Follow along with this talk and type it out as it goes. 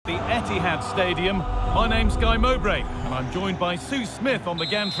Etihad Stadium. My name's Guy Mowbray, and I'm joined by Sue Smith on the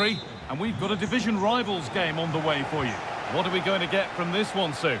gantry, and we've got a division rivals game on the way for you. What are we going to get from this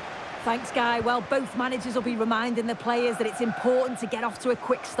one, Sue? Thanks, Guy. Well, both managers will be reminding the players that it's important to get off to a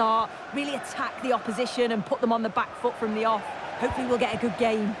quick start, really attack the opposition and put them on the back foot from the off. Hopefully we'll get a good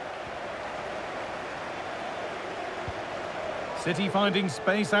game. City finding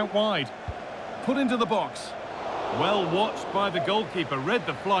space out wide. Put into the box. Well watched by the goalkeeper, read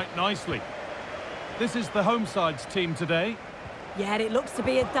the flight nicely. This is the home side's team today. Yeah, it looks to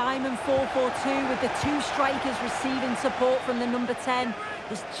be a diamond 4-4-2 with the two strikers receiving support from the number 10.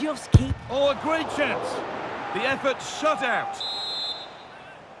 It's just keep... Oh, a great chance. The effort shut out.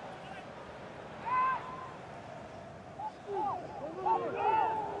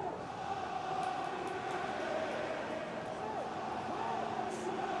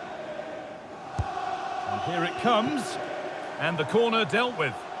 And here it comes. And the corner dealt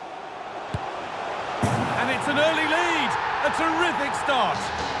with. And it's an early lead. A terrific start.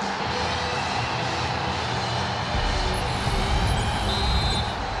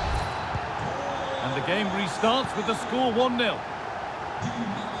 And the game restarts with the score 1-0.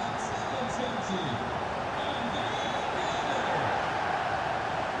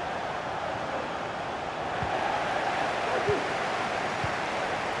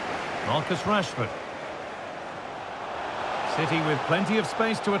 Marcus Rashford. City with plenty of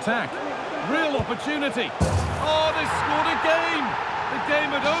space to attack. Real opportunity. Oh, they scored again! The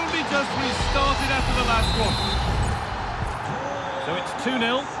game had only just restarted after the last one. So it's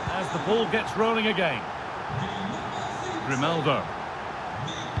 2-0 as the ball gets rolling again. Grimaldo.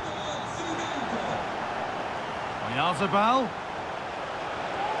 Oyarzabal.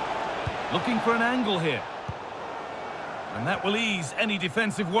 Looking for an angle here. And that will ease any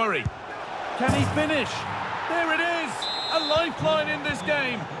defensive worry. Can he finish? There it is! A lifeline in this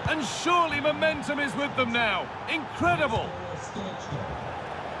game, and surely momentum is with them now. Incredible!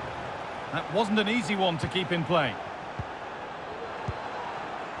 That wasn't an easy one to keep in play.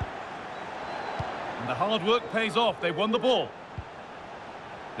 And the hard work pays off. They won the ball.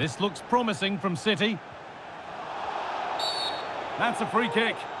 This looks promising from City. That's a free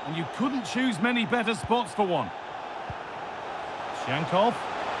kick, and you couldn't choose many better spots for one. Shankov.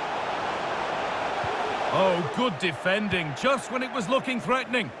 Oh, good defending, just when it was looking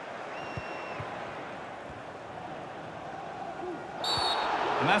threatening.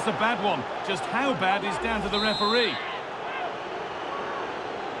 And that's a bad one. Just how bad is down to the referee.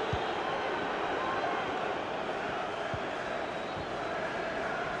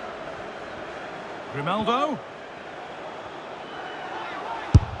 Grimaldo.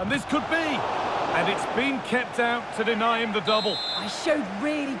 And this could be. And it's been kept out to deny him the double. He showed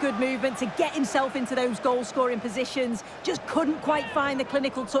really good movement to get himself into those goal-scoring positions. Just couldn't quite find the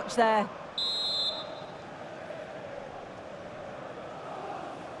clinical touch there.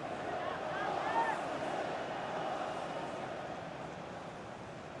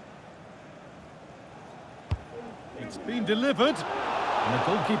 It's been delivered. And the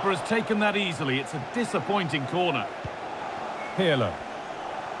goalkeeper has taken that easily. It's a disappointing corner. Pirlo.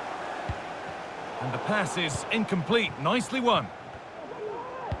 And the pass is incomplete. Nicely won.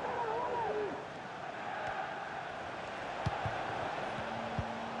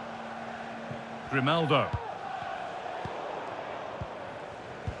 Grimaldo.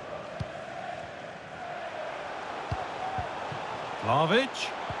 Vlahovic.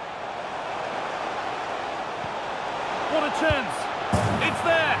 What a chance. It's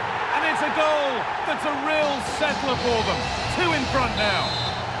there. And it's a goal. That's a real settler for them. 2 in front now.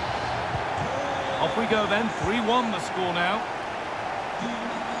 Off we go then, 3-1 the score now.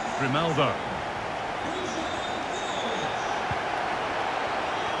 Grimaldo.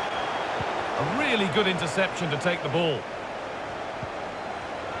 A really good interception to take the ball.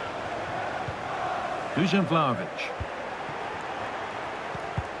 Dusan Vlahovic.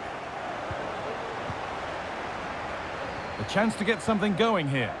 A chance to get something going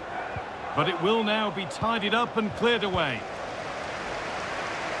here. But it will now be tidied up and cleared away.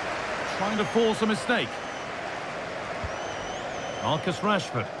 Trying to force a mistake. Marcus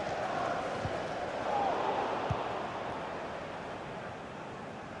Rashford.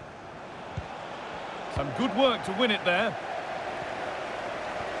 Some good work to win it there.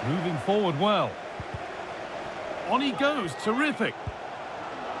 Moving forward well. On he goes, terrific.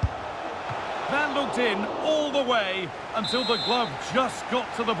 That looked in all the way until the glove just got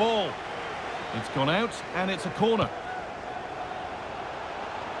to the ball. It's gone out and it's a corner.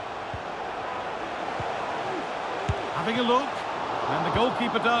 Having a look, and the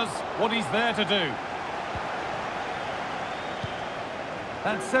goalkeeper does what he's there to do.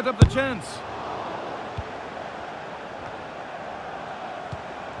 That set up the chance.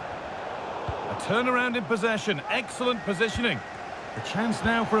 A turnaround in possession. Excellent positioning. The chance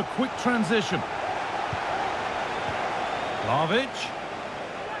now for a quick transition. Vlahovic.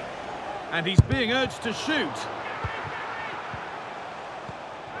 And he's being urged to shoot.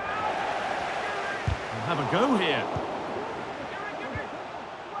 We'll have a go here.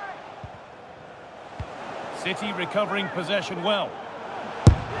 City recovering possession well.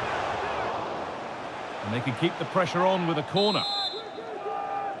 And they can keep the pressure on with a corner.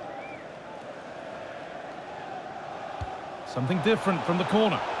 Something different from the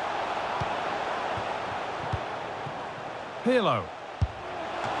corner. Pirlo.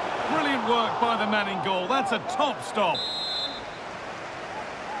 Brilliant work by the man in goal. That's a top stop.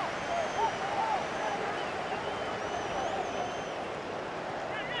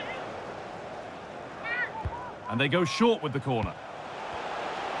 And they go short with the corner.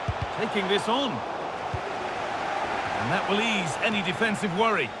 Taking this on. And that will ease any defensive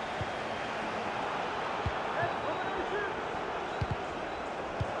worry.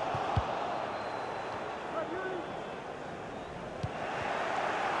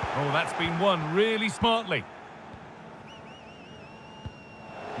 Oh, that's been won really smartly.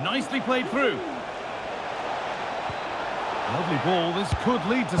 Nicely played through. Lovely ball. This could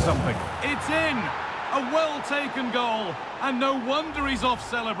lead to something. It's in! A well-taken goal. And no wonder he's off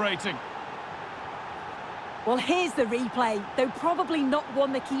celebrating. Well, here's the replay. Though probably not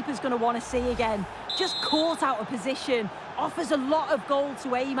one the keeper's going to want to see again. Just caught out of position. Offers a lot of goal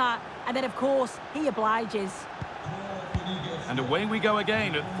to aim at. And then, of course, he obliges. And away we go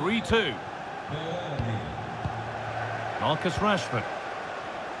again at 3-2. Marcus Rashford.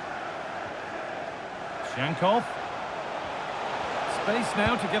 Shankov. Space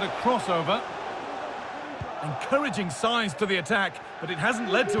now to get a crossover. Encouraging signs to the attack, but it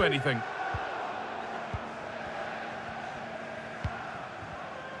hasn't led to anything.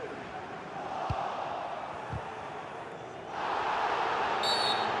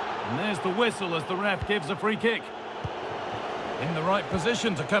 And there's the whistle as the ref gives a free kick. In the right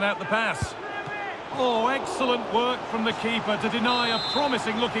position to cut out the pass. Oh, excellent work from the keeper to deny a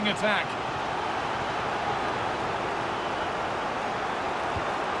promising-looking attack.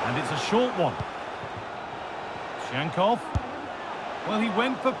 And it's a short one. Shankov. Well, he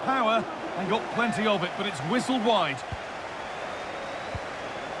went for power and got plenty of it, but it's whistled wide.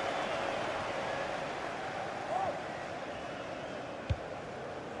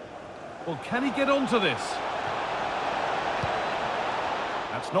 Well, can he get onto this?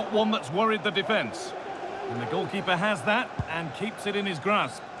 That's not one that's worried the defence. And the goalkeeper has that and keeps it in his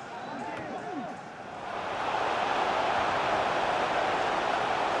grasp.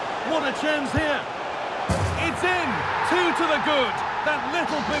 What a chance here! It's in! 2 to the good! That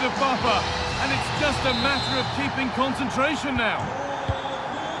little bit of buffer. And it's just a matter of keeping concentration now.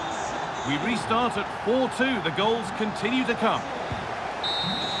 We restart at 4-2. The goals continue to come.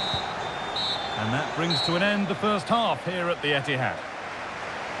 And that brings to an end the first half here at the Etihad.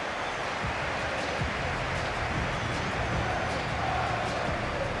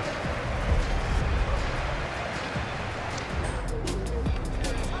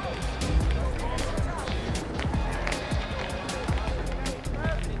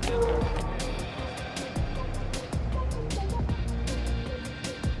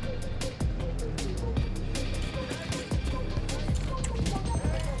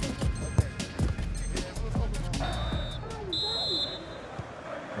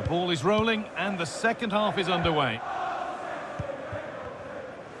 The ball is rolling and the second half is underway.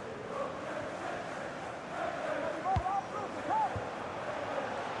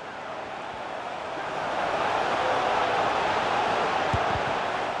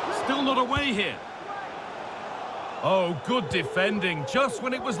 Still not away here. Oh, good defending, just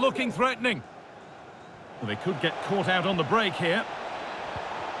when it was looking threatening. Well, they could get caught out on the break here.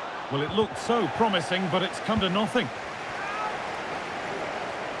 Well, it looked so promising, but it's come to nothing.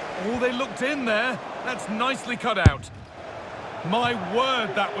 Oh, they looked in there. That's nicely cut out. My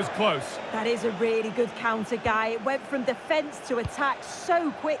word, that was close. That is a really good counter, Guy. It went from defence to attack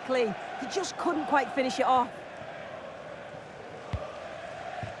so quickly. He just couldn't quite finish it off.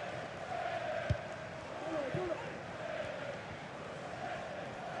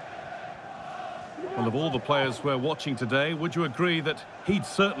 Well, of all the players we're watching today, would you agree that he'd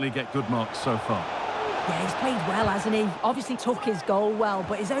certainly get good marks so far? Yeah, he's played well, hasn't he? Obviously took his goal well,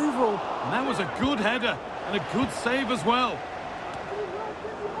 but his overall... And that was a good header and a good save as well.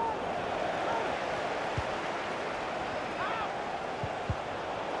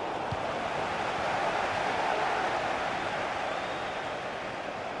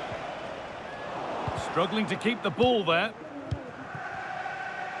 Struggling to keep the ball there.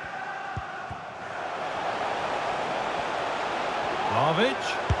 Vlahovic.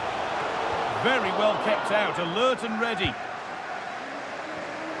 Very well kept out, alert and ready.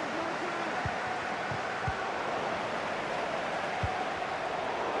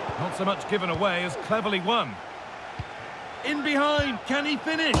 Not so much given away as cleverly won. In behind, can he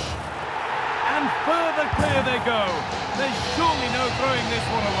finish? And further clear they go. There's surely no throwing this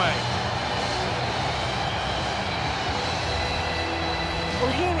one away.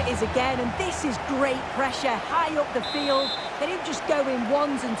 Well, here it is again, and this is great pressure, high up the field. They don't just go in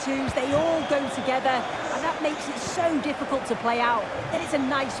ones and twos, they all go together, and that makes it so difficult to play out. Then it's a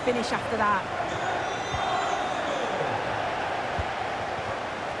nice finish after that.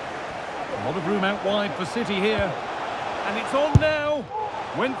 A lot of room out wide for City here. And it's on now.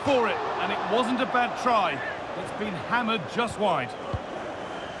 Went for it, and it wasn't a bad try. It's been hammered just wide.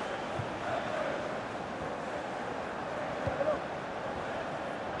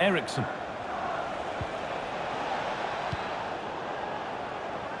 Eriksson.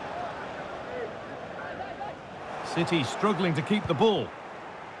 City struggling to keep the ball.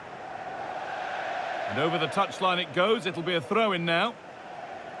 And over the touchline it goes. It'll be a throw-in now.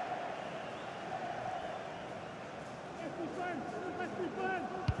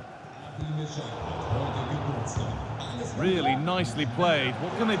 Really nicely played.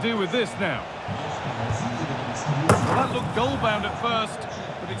 What can they do with this now? Well, that looked goal-bound at first,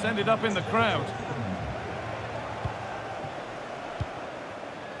 but it's ended up in the crowd.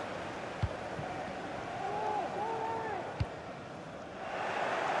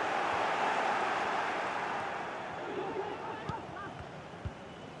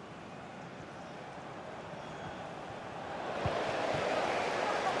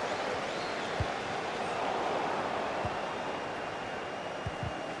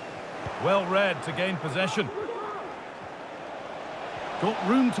 Well read to gain possession. Got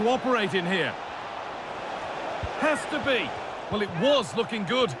room to operate in here. Has to be. Well, it was looking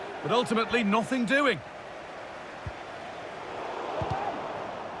good, but ultimately nothing doing.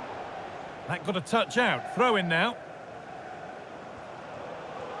 That got a touch out. Throw in now.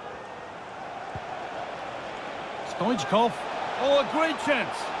 Stoichkov. Oh, a great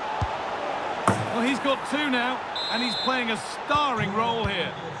chance. Well, he's got two now, and he's playing a starring role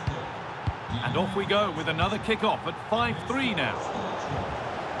here. And off we go with another kick-off at 5-3 now.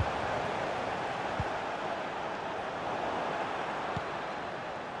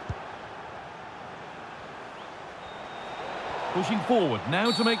 Pushing forward,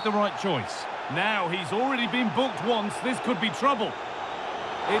 now to make the right choice. Now he's already been booked once, this could be trouble.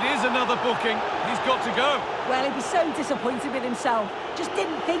 It is another booking, he's got to go. Well, he'd be so disappointed with himself. Just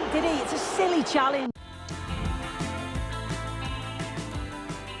didn't think, did he? It's a silly challenge.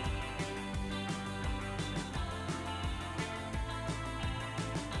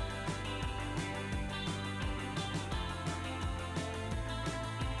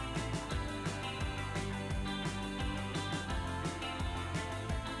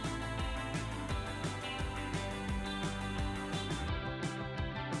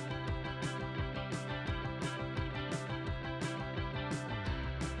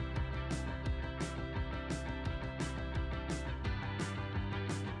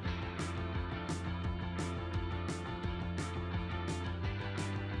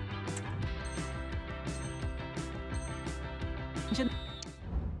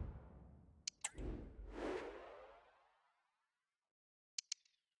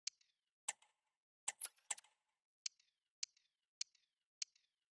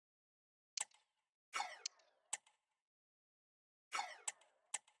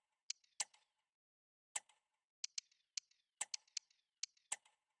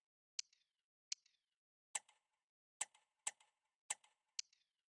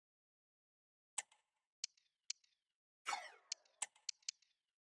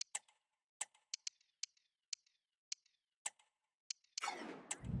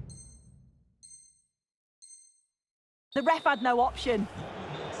 The ref had no option.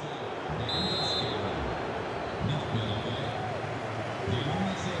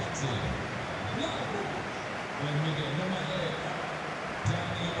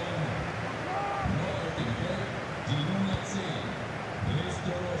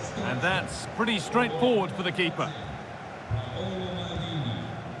 And that's pretty straightforward for the keeper.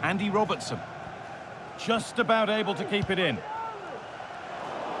 Andy Robertson. Just about able to keep it in.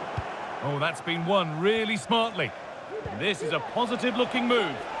 Oh, that's been won really smartly. This is a positive-looking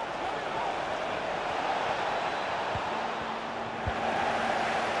move.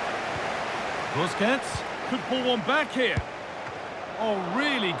 Busquets could pull one back here. Oh,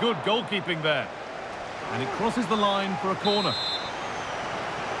 really good goalkeeping there. And it crosses the line for a corner.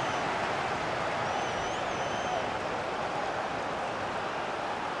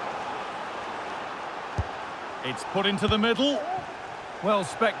 It's put into the middle. Well,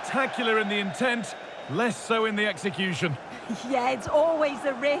 spectacular in the intent, less so in the execution. Yeah, it's always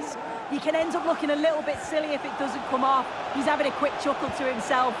the risk. You can end up looking a little bit silly if it doesn't come off. He's having a quick chuckle to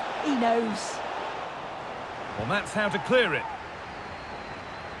himself. He knows. Well, that's how to clear it.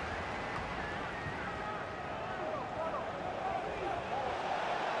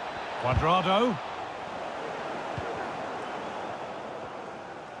 Cuadrado.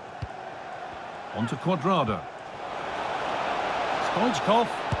 On to Cuadrado. Stoichkov.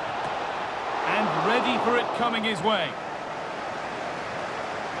 And ready for it coming his way.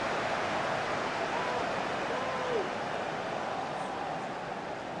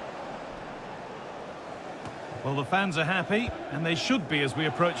 Well, the fans are happy, and they should be as we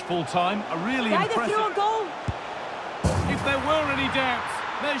approach full-time. A really impressive... through a goal. If there were any doubts,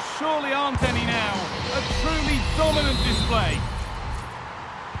 there surely aren't any now. A truly dominant display.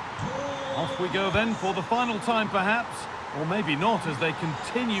 Off we go then for the final time, perhaps. Or maybe not, as they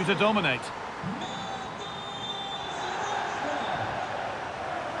continue to dominate.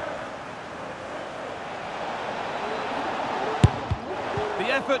 The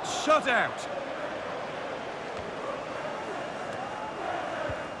effort shut out.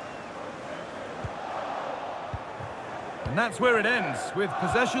 And that's where it ends, with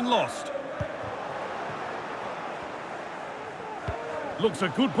possession lost. Looks a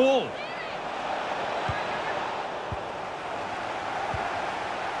good ball.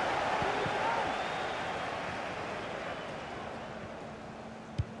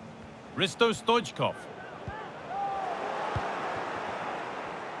 Hristo Stoichkov.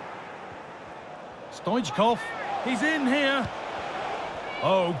 Stoichkov, he's in here.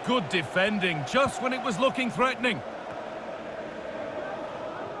 Oh, good defending, just when it was looking threatening.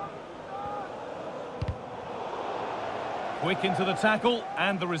 Quick into the tackle,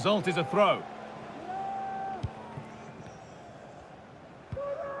 and the result is a throw.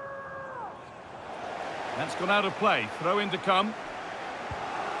 That's gone out of play. Throw in to come.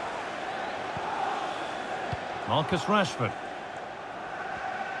 Marcus Rashford.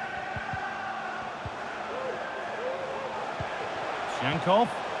 Shankov.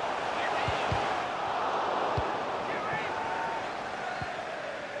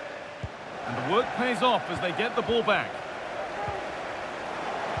 And the work pays off as they get the ball back.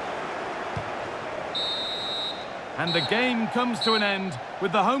 And the game comes to an end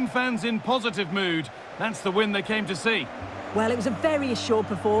with the home fans in positive mood. That's the win they came to see. Well, it was a very assured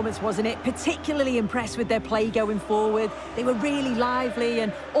performance, wasn't it? Particularly impressed with their play going forward. They were really lively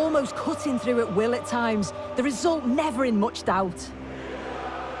and almost cutting through at will at times. The result never in much doubt.